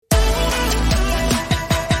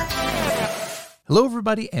Hello,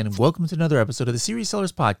 everybody, and welcome to another episode of the Serious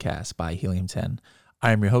Sellers Podcast by Helium 10.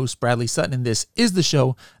 I am your host, Bradley Sutton, and this is the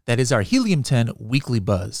show that is our Helium 10 Weekly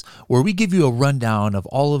Buzz, where we give you a rundown of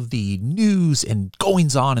all of the news and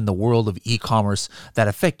goings-on in the world of e-commerce that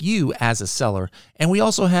affect you as a seller. And we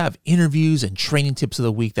also have interviews and training tips of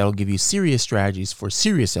the week that will give you serious strategies for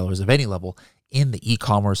serious sellers of any level in the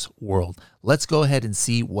e-commerce world. Let's go ahead and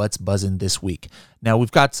see what's buzzing this week. Now,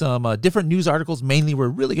 we've got some different news articles. Mainly, we're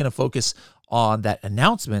really going to focus on that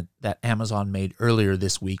announcement that Amazon made earlier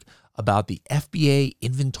this week about the FBA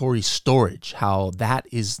inventory storage, how that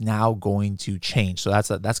is now going to change. So that's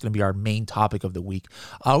going to be our main topic of the week.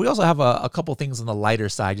 We also have a couple things on the lighter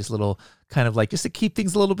side, just a little kind of like just to keep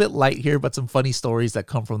things a little bit light here, but some funny stories that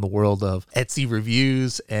come from the world of Etsy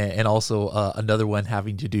reviews and also another one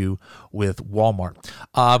having to do with Walmart.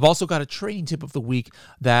 I've also got a training tip of the week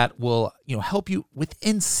that will help you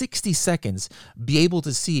within 60 seconds be able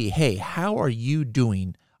to see, hey, how are you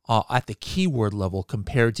doing at the keyword level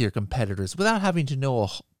compared to your competitors without having to know a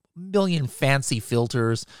million fancy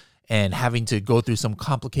filters and having to go through some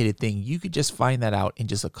complicated thing. You could just find that out in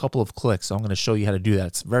just a couple of clicks. So I'm going to show you how to do that.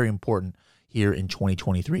 It's very important here in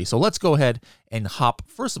 2023. So let's go ahead and hop,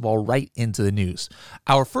 first of all, right into the news.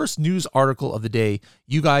 Our first news article of the day,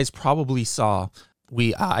 you guys probably saw,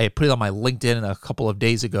 I put it on my LinkedIn a couple of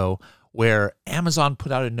days ago, where Amazon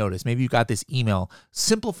put out a notice. Maybe you got this email,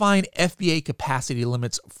 simplifying FBA capacity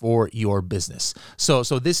limits for your business. So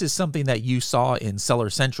this is something that you saw in Seller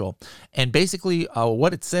Central. And basically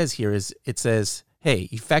what it says here is, it says, hey,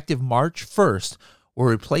 effective March 1st, we're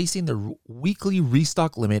replacing the weekly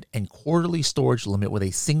restock limit and quarterly storage limit with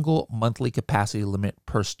a single monthly capacity limit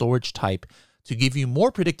per storage type to give you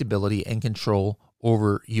more predictability and control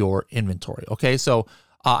over your inventory. Okay, so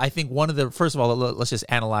I think first of all, let's just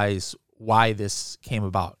analyze why this came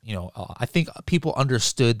about. I think people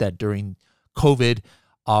understood that during COVID,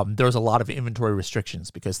 there was a lot of inventory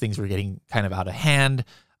restrictions because things were getting kind of out of hand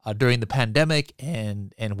during the pandemic.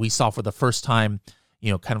 And we saw for the first time,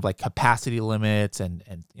 kind of like capacity limits and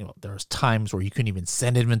there was times where you couldn't even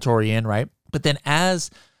send inventory in, right? But then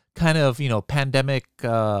as kind of, pandemic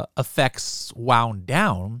effects wound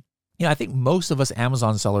down, I think most of us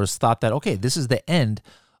Amazon sellers thought that, okay, this is the end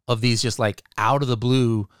of these just like out of the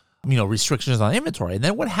blue, restrictions on inventory. And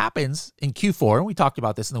then what happens in Q4, and we talked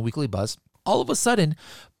about this in the Weekly Buzz, all of a sudden,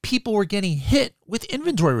 people were getting hit with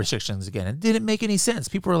inventory restrictions again. It didn't make any sense.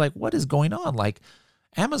 People were like, what is going on? Like,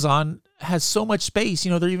 Amazon has so much space.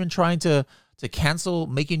 They're even trying to cancel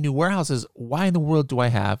making new warehouses. Why in the world do I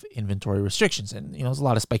have inventory restrictions? And, there's a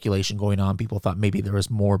lot of speculation going on. People thought maybe there was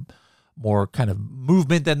more kind of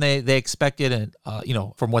movement than they expected and,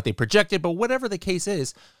 from what they projected. But whatever the case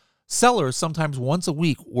is, sellers sometimes once a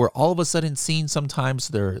week were all of a sudden seeing sometimes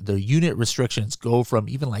their unit restrictions go from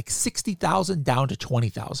even like 60,000 down to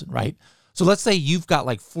 20,000, right? So let's say you've got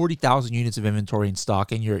like 40,000 units of inventory in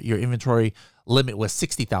stock and your inventory limit was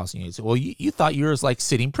 60,000 units. Well, you thought yours like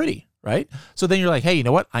sitting pretty, right? So then you're like, hey, you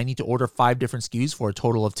know what? I need to order 5 different SKUs for a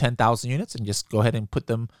total of 10,000 units and just go ahead and put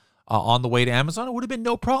them on the way to Amazon. It would have been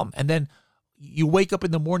no problem. And then you wake up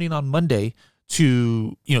in the morning on Monday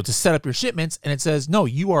to set up your shipments, and it says, no,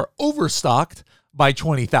 you are overstocked by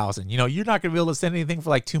 20,000. You're not going to be able to send anything for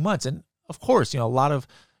like 2 months. And of course, a lot of,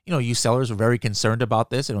 you sellers were very concerned about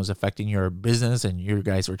this, and it was affecting your business, and you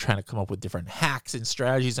guys were trying to come up with different hacks and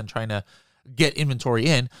strategies and trying to get inventory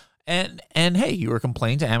in. And hey, you were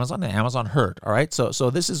complaining to Amazon, and Amazon heard. All right. So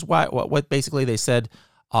this is why what basically they said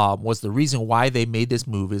was the reason why they made this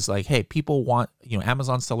move is like, hey, people want,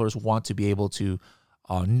 Amazon sellers want to be able to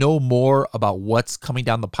know more about what's coming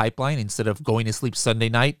down the pipeline instead of going to sleep Sunday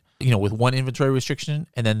night, with one inventory restriction,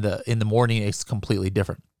 and then in the morning it's completely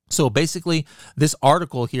different. So basically, this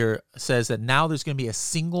article here says that now there's going to be a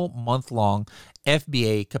single month-long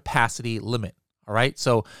FBA capacity limit. All right,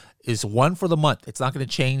 so it's one for the month. It's not going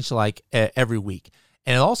to change like every week.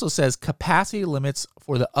 And it also says capacity limits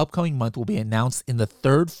for the upcoming month will be announced in the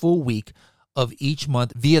third full week of each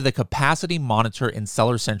month via the capacity monitor in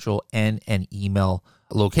Seller Central and an email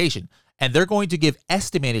location. And they're going to give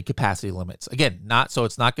estimated capacity limits. Again,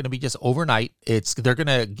 it's not going to be just overnight. They're going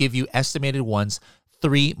to give you estimated ones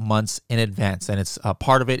 3 months in advance. And it's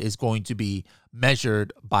part of it is going to be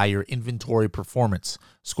measured by your inventory performance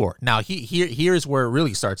score. Now, here's where it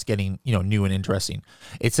really starts getting, new and interesting.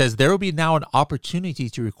 It says there will be now an opportunity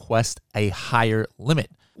to request a higher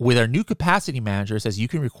limit. With our new capacity manager, it says you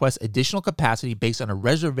can request additional capacity based on a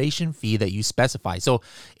reservation fee that you specify. So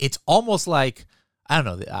it's almost like, I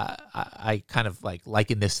don't know, I kind of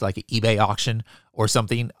liken this like an eBay auction or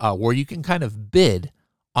something where you can kind of bid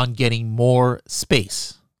on getting more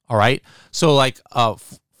space. All right. So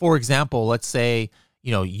for example, let's say,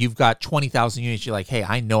 you've got 20,000 units. You're like, hey,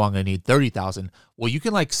 I know I'm going to need 30,000. Well, you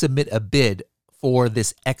can like submit a bid for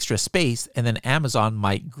this extra space, and then Amazon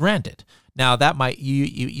might grant it. Now that might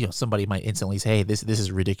somebody might instantly say, hey, this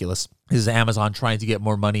is ridiculous. This is Amazon trying to get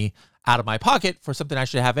more money out of my pocket for something I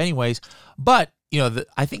should have anyways. But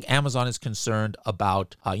I think Amazon is concerned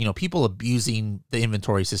about people abusing the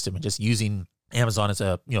inventory system and just using Amazon as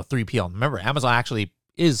a 3PL. Remember, Amazon actually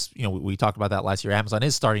is, we talked about that last year. Amazon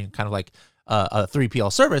is starting kind of like a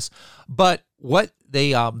 3PL service, but what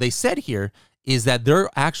they said here is that you're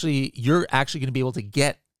actually going to be able to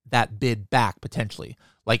get that bid back potentially.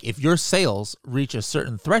 Like if your sales reach a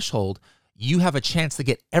certain threshold, you have a chance to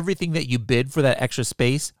get everything that you bid for that extra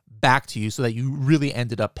space back to you, so that you really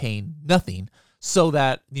ended up paying nothing, so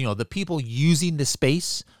that the people using the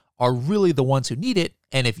space are really the ones who need it.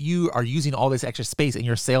 And if you are using all this extra space and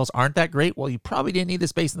your sales aren't that great, well, you probably didn't need the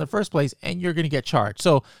space in the first place, and you're going to get charged.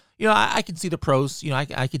 So I can see the pros.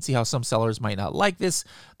 I can see how some sellers might not like this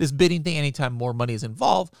bidding thing anytime more money is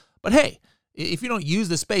involved. But hey, if you don't use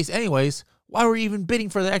the space anyways, why were you even bidding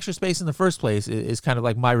for the extra space in the first place is kind of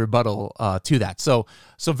like my rebuttal to that. So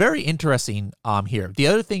very interesting here. The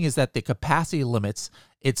other thing is that the capacity limits,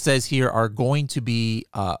 it says here, are going to be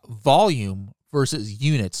volume versus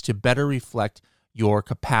units to better reflect your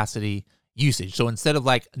capacity usage. So instead of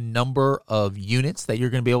like number of units that you're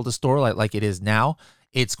going to be able to store like it is now,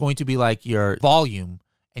 it's going to be like your volume,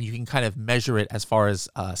 and you can kind of measure it as far as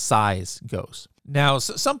size goes. Now,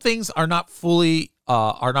 some things are not fully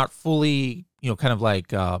kind of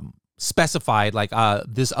like specified. Like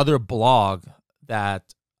this other blog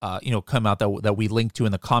that come out that we link to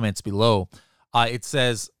in the comments below. It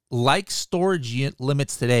says, like storage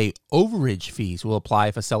limits today, overage fees will apply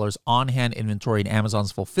if a seller's on-hand inventory in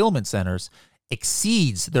Amazon's fulfillment centers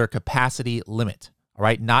exceeds their capacity limit. All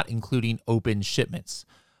right, not including open shipments.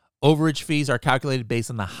 Overage fees are calculated based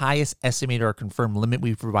on the highest estimated or confirmed limit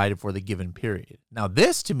we've provided for the given period. Now,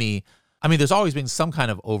 this to me, there's always been some kind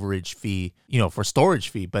of overage fee, for storage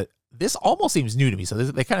fee, but this almost seems new to me. So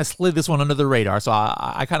they kind of slid this one under the radar. So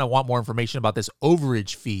I kind of want more information about this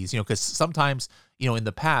overage fees, because sometimes, in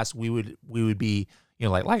the past we would be,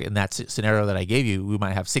 like in that scenario that I gave you, we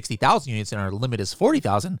might have 60,000 units and our limit is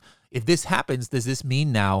 40,000. If this happens, does this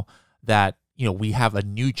mean now that we have a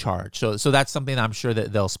new charge? So that's something I'm sure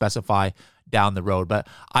that they'll specify down the road. But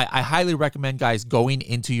I highly recommend, guys, going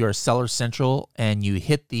into your Seller Central and you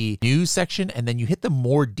hit the news section, and then you hit the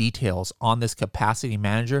more details on this capacity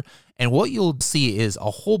manager. And what you'll see is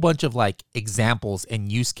a whole bunch of like examples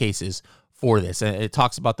and use cases for this. And it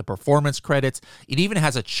talks about the performance credits. It even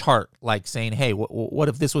has a chart like saying, hey, what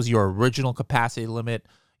if this was your original capacity limit?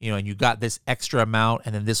 And you got this extra amount,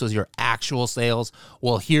 and then this was your actual sales.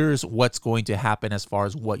 Well, here's what's going to happen as far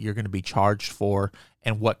as what you're going to be charged for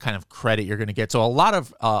and what kind of credit you're going to get. So a lot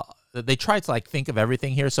of, they try to like think of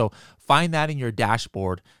everything here. So find that in your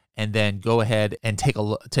dashboard, and then go ahead and take a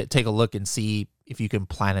look and see if you can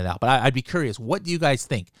plan it out. But I'd be curious, what do you guys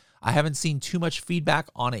think? I haven't seen too much feedback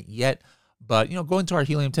on it yet, but go into our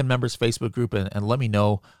Helium 10 members Facebook group and let me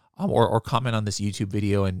know. Or comment on this YouTube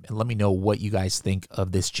video and let me know what you guys think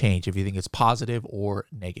of this change, if you think it's positive or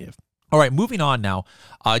negative. All right, moving on now.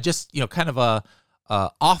 Just kind of a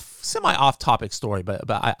semi-off topic story, but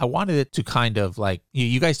I wanted it to kind of like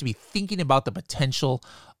you guys to be thinking about the potential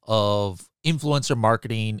of influencer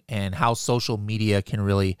marketing and how social media can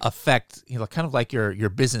really affect kind of like your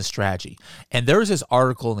business strategy. And there was this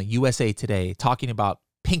article in the USA Today talking about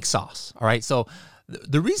pink sauce. All right, so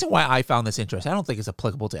the reason why I found this interesting, I don't think it's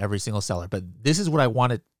applicable to every single seller, but this is what I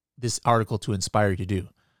wanted this article to inspire you to do.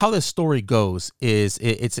 How this story goes is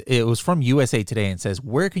it was from USA Today and says,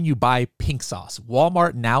 where can you buy pink sauce?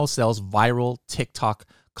 Walmart now sells viral TikTok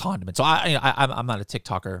condiments. So I'm not a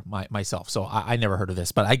TikToker myself, so I never heard of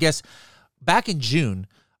this. But I guess back in June,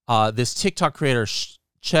 this TikTok creator,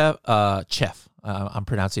 Chef, I'm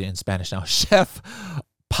pronouncing it in Spanish now, Chef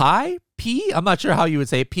Pii, I'm not sure how you would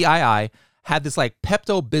say it, Pii, had this like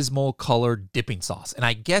Pepto-Bismol colored dipping sauce. And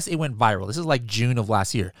I guess it went viral. This is like June of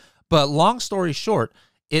last year. But long story short,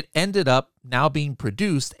 it ended up now being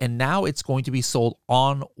produced, and now it's going to be sold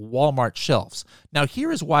on Walmart shelves. Now,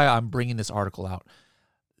 here is why I'm bringing this article out.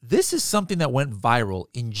 This is something that went viral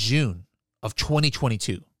in June of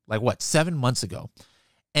 2022, like 7 months ago.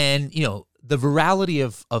 And, the virality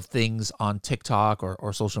of things on TikTok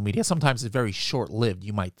or social media sometimes is very short-lived,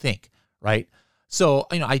 you might think, right? So,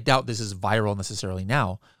 I doubt this is viral necessarily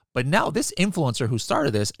now, but now this influencer who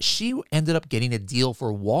started this, she ended up getting a deal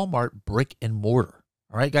for Walmart brick and mortar.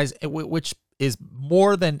 All right, guys, which is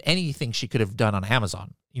more than anything she could have done on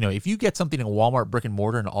Amazon. If you get something in Walmart brick and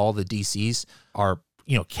mortar and all the DCs are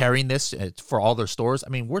carrying this for all their stores. I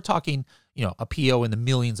mean, we're talking, a PO in the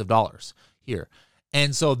millions of dollars here.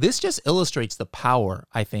 And so this just illustrates the power,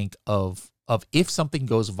 I think, of if something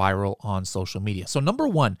goes viral on social media. So number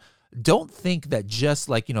one, don't think that just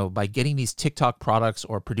by getting these TikTok products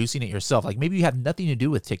or producing it yourself, like maybe you have nothing to do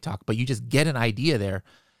with TikTok, but you just get an idea there.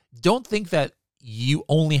 Don't think that you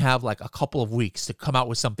only have like a couple of weeks to come out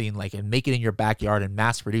with something and make it in your backyard and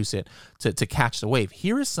mass produce it to catch the wave.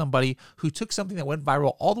 Here is somebody who took something that went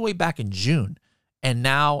viral all the way back in June and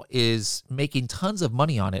now is making tons of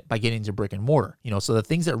money on it by getting into brick and mortar. So the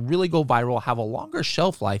things that really go viral have a longer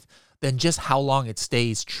shelf life than just how long it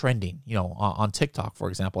stays trending, on TikTok, for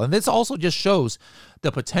example. And this also just shows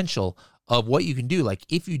the potential of what you can do. Like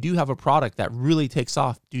if you do have a product that really takes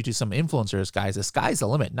off due to some influencers, guys, the sky's the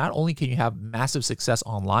limit. Not only can you have massive success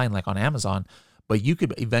online, like on Amazon, but you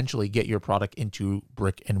could eventually get your product into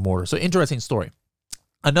brick and mortar. So interesting story.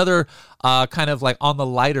 Another kind of like on the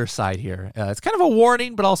lighter side here, it's kind of a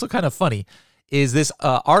warning, but also kind of funny, is this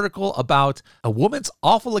article about a woman's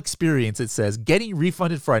awful experience. It says, getting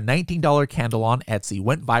refunded for a $19 candle on Etsy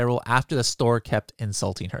went viral after the store kept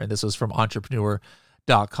insulting her. And this was from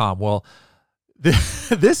entrepreneur.com. Well,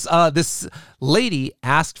 this lady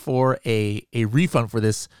asked for a refund for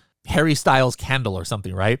this Harry Styles candle or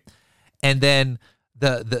something, right? And then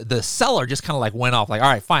the seller just kind of like went off like, all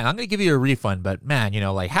right, fine, I'm going to give you a refund, but man,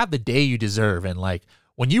 have the day you deserve. And like,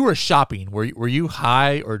 when you were shopping, were you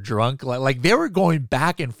high or drunk? Like they were going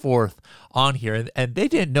back and forth on here, and they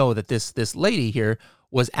didn't know that this lady here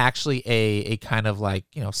was actually a kind of like,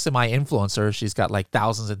 semi-influencer. She's got like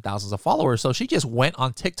thousands and thousands of followers. So she just went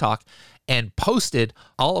on TikTok and posted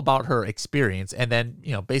all about her experience. And then,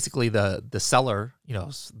 basically the seller,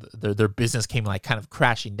 their business came like kind of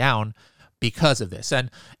crashing down because of this.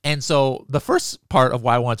 And so the first part of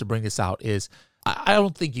why I wanted to bring this out is I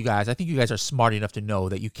think you guys are smart enough to know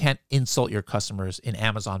that you can't insult your customers in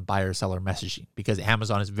Amazon buyer seller messaging, because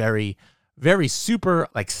Amazon is very, very super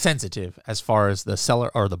like sensitive as far as the seller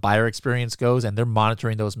or the buyer experience goes, and they're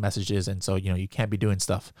monitoring those messages. And so, you can't be doing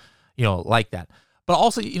stuff, like that. But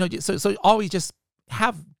also, so always just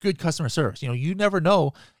have good customer service. You never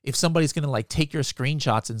know if somebody's going to like take your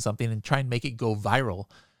screenshots and something and try and make it go viral.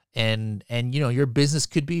 And your business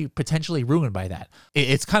could be potentially ruined by that.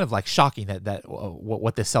 It's kind of like shocking that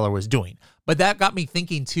what the seller was doing. But that got me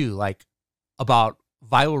thinking too, like about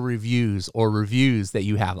viral reviews or reviews that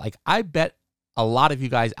you have. Like I bet a lot of you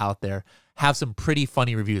guys out there have some pretty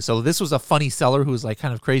funny reviews. So this was a funny seller who was like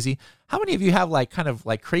kind of crazy. How many of you have like kind of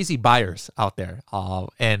like crazy buyers out there?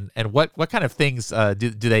 And what kind of things do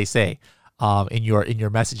they say in your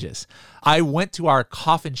messages? I went to our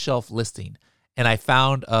coffin shelf listing, and I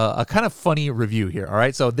found a kind of funny review here. All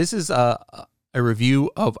right. So this is a review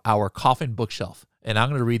of our coffin bookshelf. And I'm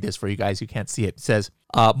going to read this for you guys who can't see it. It says,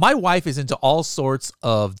 my wife is into all sorts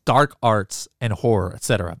of dark arts and horror,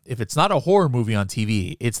 etc. If it's not a horror movie on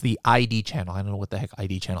TV, it's the ID channel. I don't know what the heck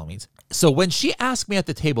ID channel means. So when she asked me at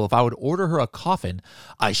the table if I would order her a coffin,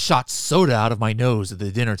 I shot soda out of my nose at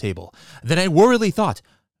the dinner table. Then I worriedly thought,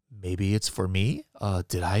 maybe it's for me?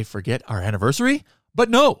 Did I forget our anniversary? But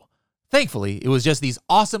no. Thankfully, it was just these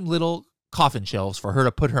awesome little coffin shelves for her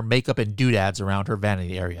to put her makeup and doodads around her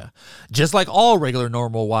vanity area. Just like all regular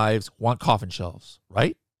normal wives want coffin shelves,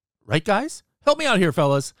 right? Right, guys? Help me out here,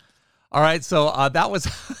 fellas. All right, so that was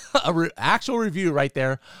an actual review right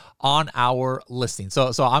there on our listing.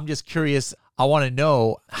 So I'm just curious. I want to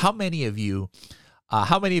know how many of you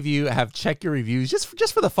have checked your reviews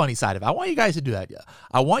just for the funny side of it. I want you guys to do that.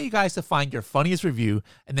 I want you guys to find your funniest review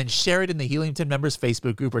and then share it in the Helium 10 members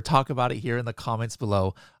Facebook group or talk about it here in the comments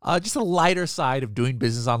below. Just a lighter side of doing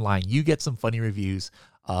business online. You get some funny reviews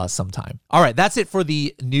sometime. All right, that's it for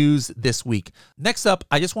the news this week. Next up,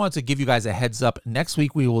 I just wanted to give you guys a heads up. Next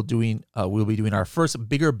week we'll be doing our first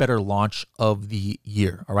Bigger Better launch of the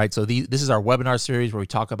year. All right, so this is our webinar series where we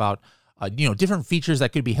talk about different features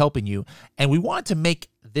that could be helping you. And we wanted to make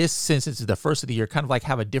this, since it's the first of the year, kind of like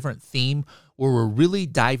have a different theme where we're really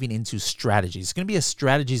diving into strategies. It's going to be a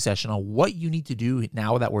strategy session on what you need to do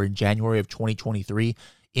now that we're in January of 2023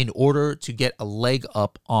 in order to get a leg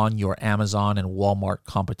up on your Amazon and Walmart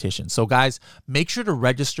competition. So guys, make sure to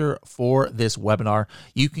register for this webinar.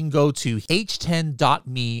 You can go to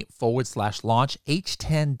h10.me/launch,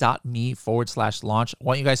 h10.me/launch. I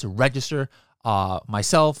want you guys to register.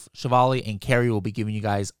 Myself, Shivali, and Carrie will be giving you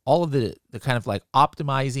guys all of the kind of like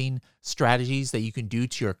optimizing strategies that you can do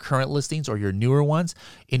to your current listings or your newer ones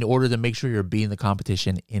in order to make sure you're beating the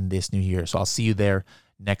competition in this new year. So I'll see you there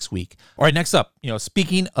next week. All right, next up,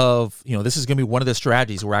 speaking of, this is going to be one of the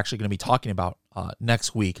strategies we're actually going to be talking about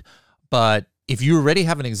next week. But if you already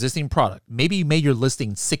have an existing product, maybe you made your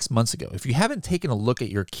listing 6 months ago. If you haven't taken a look at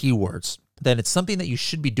your keywords, then it's something that you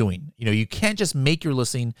should be doing. You can't just make your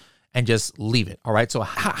listing and just leave it. All right. So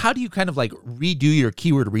how do you kind of like redo your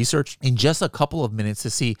keyword research in just a couple of minutes to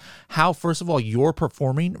see how, first of all, you're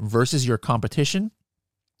performing versus your competition?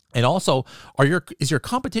 And also, is your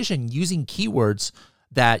competition using keywords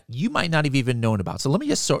that you might not have even known about? So let me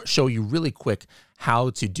just show you really quick how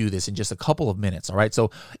to do this in just a couple of minutes. All right. So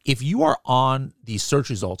if you are on the search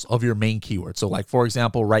results of your main keyword, so like, for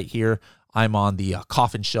example, right here, I'm on the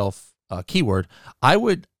coffin shelf keyword, I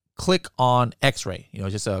would click on X-ray,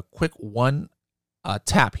 just a quick one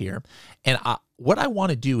tap here. And what I want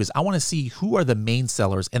to do is I want to see who are the main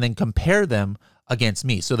sellers and then compare them against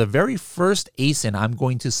me. So the very first ASIN I'm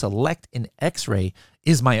going to select in X-ray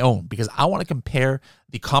is my own, because I want to compare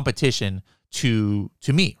the competition to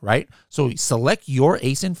me, right? So select your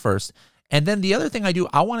ASIN first. And then the other thing I do,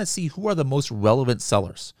 I want to see who are the most relevant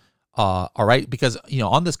sellers. All right, because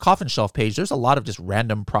on this coffin shelf page, there's a lot of just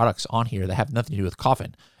random products on here that have nothing to do with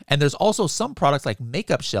coffin. And there's also some products like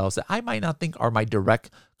makeup shelves that I might not think are my direct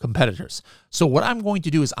competitors. So what I'm going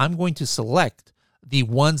to do is I'm going to select the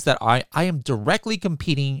ones that I am directly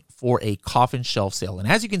competing for a coffin shelf sale. And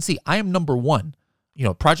as you can see, I am number one.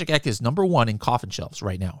 Project X is number one in coffin shelves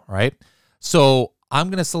right now, right? So I'm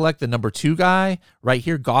going to select the number 2 guy right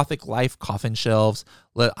here, Gothic Life coffin shelves.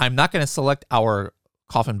 I'm not going to select our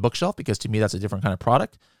coffin bookshelf because to me, that's a different kind of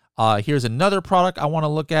product. Here's another product I want to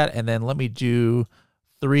look at. And then let me do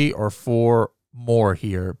 3 or 4 more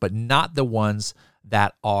here, but not the ones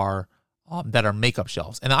that are makeup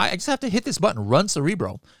shelves. And I just have to hit this button, Run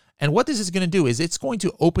Cerebro. And what this is going to do is it's going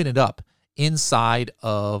to open it up inside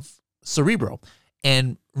of Cerebro.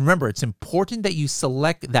 And remember, it's important that you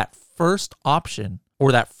select that first option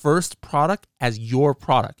or that first product as your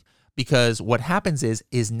product, because what happens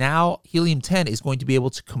is now Helium 10 is going to be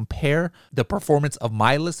able to compare the performance of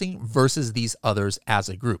my listing versus these others as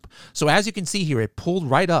a group. So as you can see here, it pulled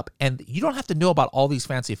right up, and you don't have to know about all these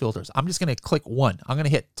fancy filters. I'm just going to click one. I'm going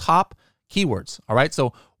to hit top keywords. All right.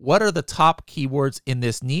 So what are the top keywords in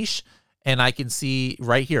this niche? And I can see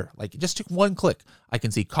right here, like just took one click, I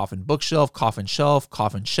can see coffin bookshelf, coffin shelf,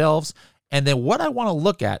 coffin shelves. And then what I want to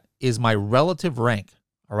look at is my relative rank.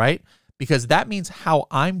 All right. Because that means how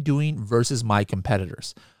I'm doing versus my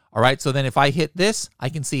competitors. All right. So then if I hit this, I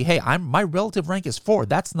can see, hey, my relative rank is 4.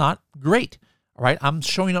 That's not great. All right. I'm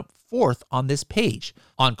showing up 4th on this page.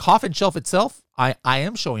 On coffin shelf itself, I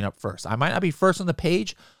am showing up first. I might not be first on the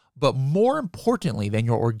page, but more importantly than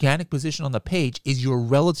your organic position on the page is your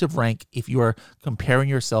relative rank if you are comparing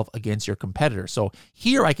yourself against your competitor. So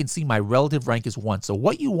here I can see my relative rank is 1. So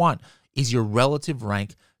what you want is your relative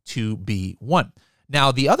rank to be 1.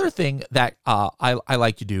 Now, the other thing that I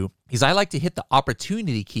like to do is I like to hit the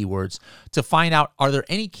opportunity keywords to find out, are there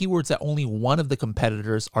any keywords that only one of the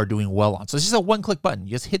competitors are doing well on? So it's just a one-click button.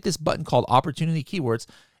 You just hit this button called opportunity keywords,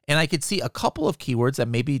 and I could see a couple of keywords that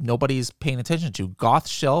maybe nobody's paying attention to: goth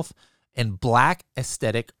shelf and black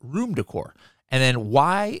aesthetic room decor. And then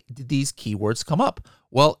why did these keywords come up?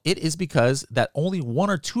 Well, it is because that only 1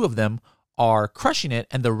 or 2 of them are crushing it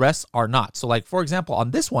and the rest are not. So like, for example,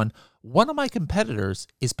 on this one of my competitors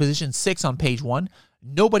is position 6 on page 1.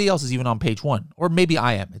 Nobody else is even on page 1, or maybe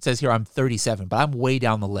I am. It says here I'm 37, but I'm way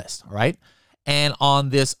down the list. All right. And on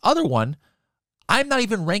this other one, I'm not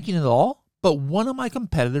even ranking at all, but one of my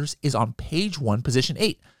competitors is on page 1, position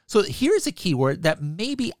 8. So here's a keyword that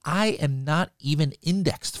maybe I am not even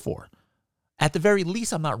indexed for. At the very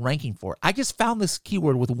least, I'm not ranking for. I just found this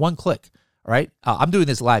keyword with one click. All right. I'm doing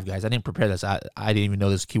this live, guys. I didn't prepare this. I didn't even know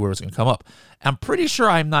this keyword was going to come up. I'm pretty sure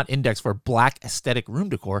I'm not indexed for black aesthetic room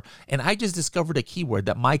decor. And I just discovered a keyword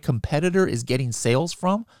that my competitor is getting sales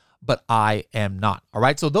from, but I am not. All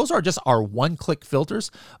right. So those are just our one-click filters.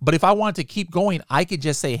 But if I want to keep going, I could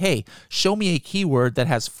just say, hey, show me a keyword that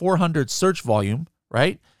has 400 search volume,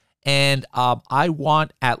 right? And I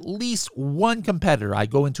want at least one competitor. I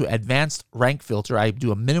go into advanced rank filter. I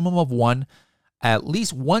do a minimum of 1, at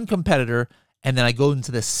least one competitor, and then I go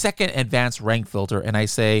into the second advanced rank filter and I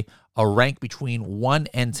say a rank between 1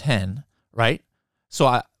 and 10, right?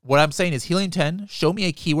 So what I'm saying is, Helium 10, show me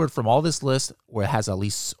a keyword from all this list where it has at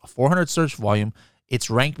least 400 search volume. It's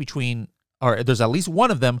ranked between, or there's at least one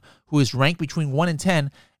of them who is ranked between 1 and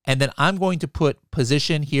 10, and then I'm going to put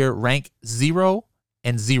position here, rank 0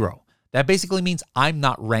 and 0. That basically means I'm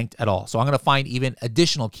not ranked at all. So I'm going to find even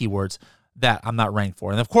additional keywords that I'm not ranked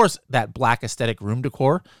for. And of course, that black aesthetic room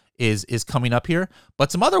decor is coming up here, but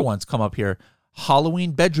some other ones come up here: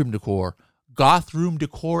 Halloween bedroom decor, goth room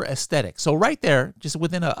decor aesthetic. So right there, just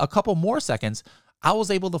within a couple more seconds, I was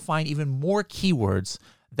able to find even more keywords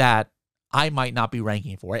that I might not be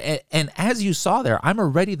ranking for it. And as you saw there, I'm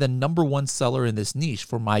already the number one seller in this niche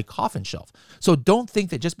for my coffin shelf. So don't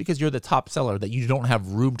think that just because you're the top seller that you don't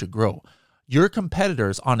have room to grow. Your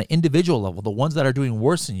competitors on an individual level, the ones that are doing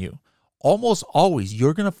worse than you, almost always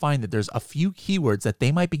you're going to find that there's a few keywords that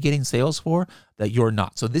they might be getting sales for that you're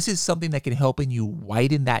not. So this is something that can help you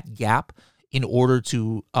widen that gap in order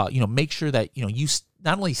to make sure that you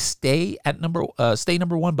not only stay number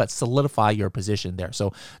one, but solidify your position there.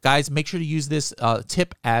 So guys, make sure to use this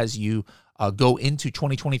tip as you go into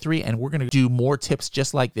 2023, and we're going to do more tips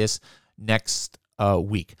just like this next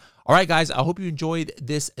week. All right, guys, I hope you enjoyed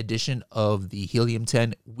this edition of the Helium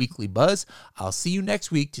 10 Weekly Buzz. I'll see you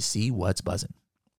next week to see what's buzzing.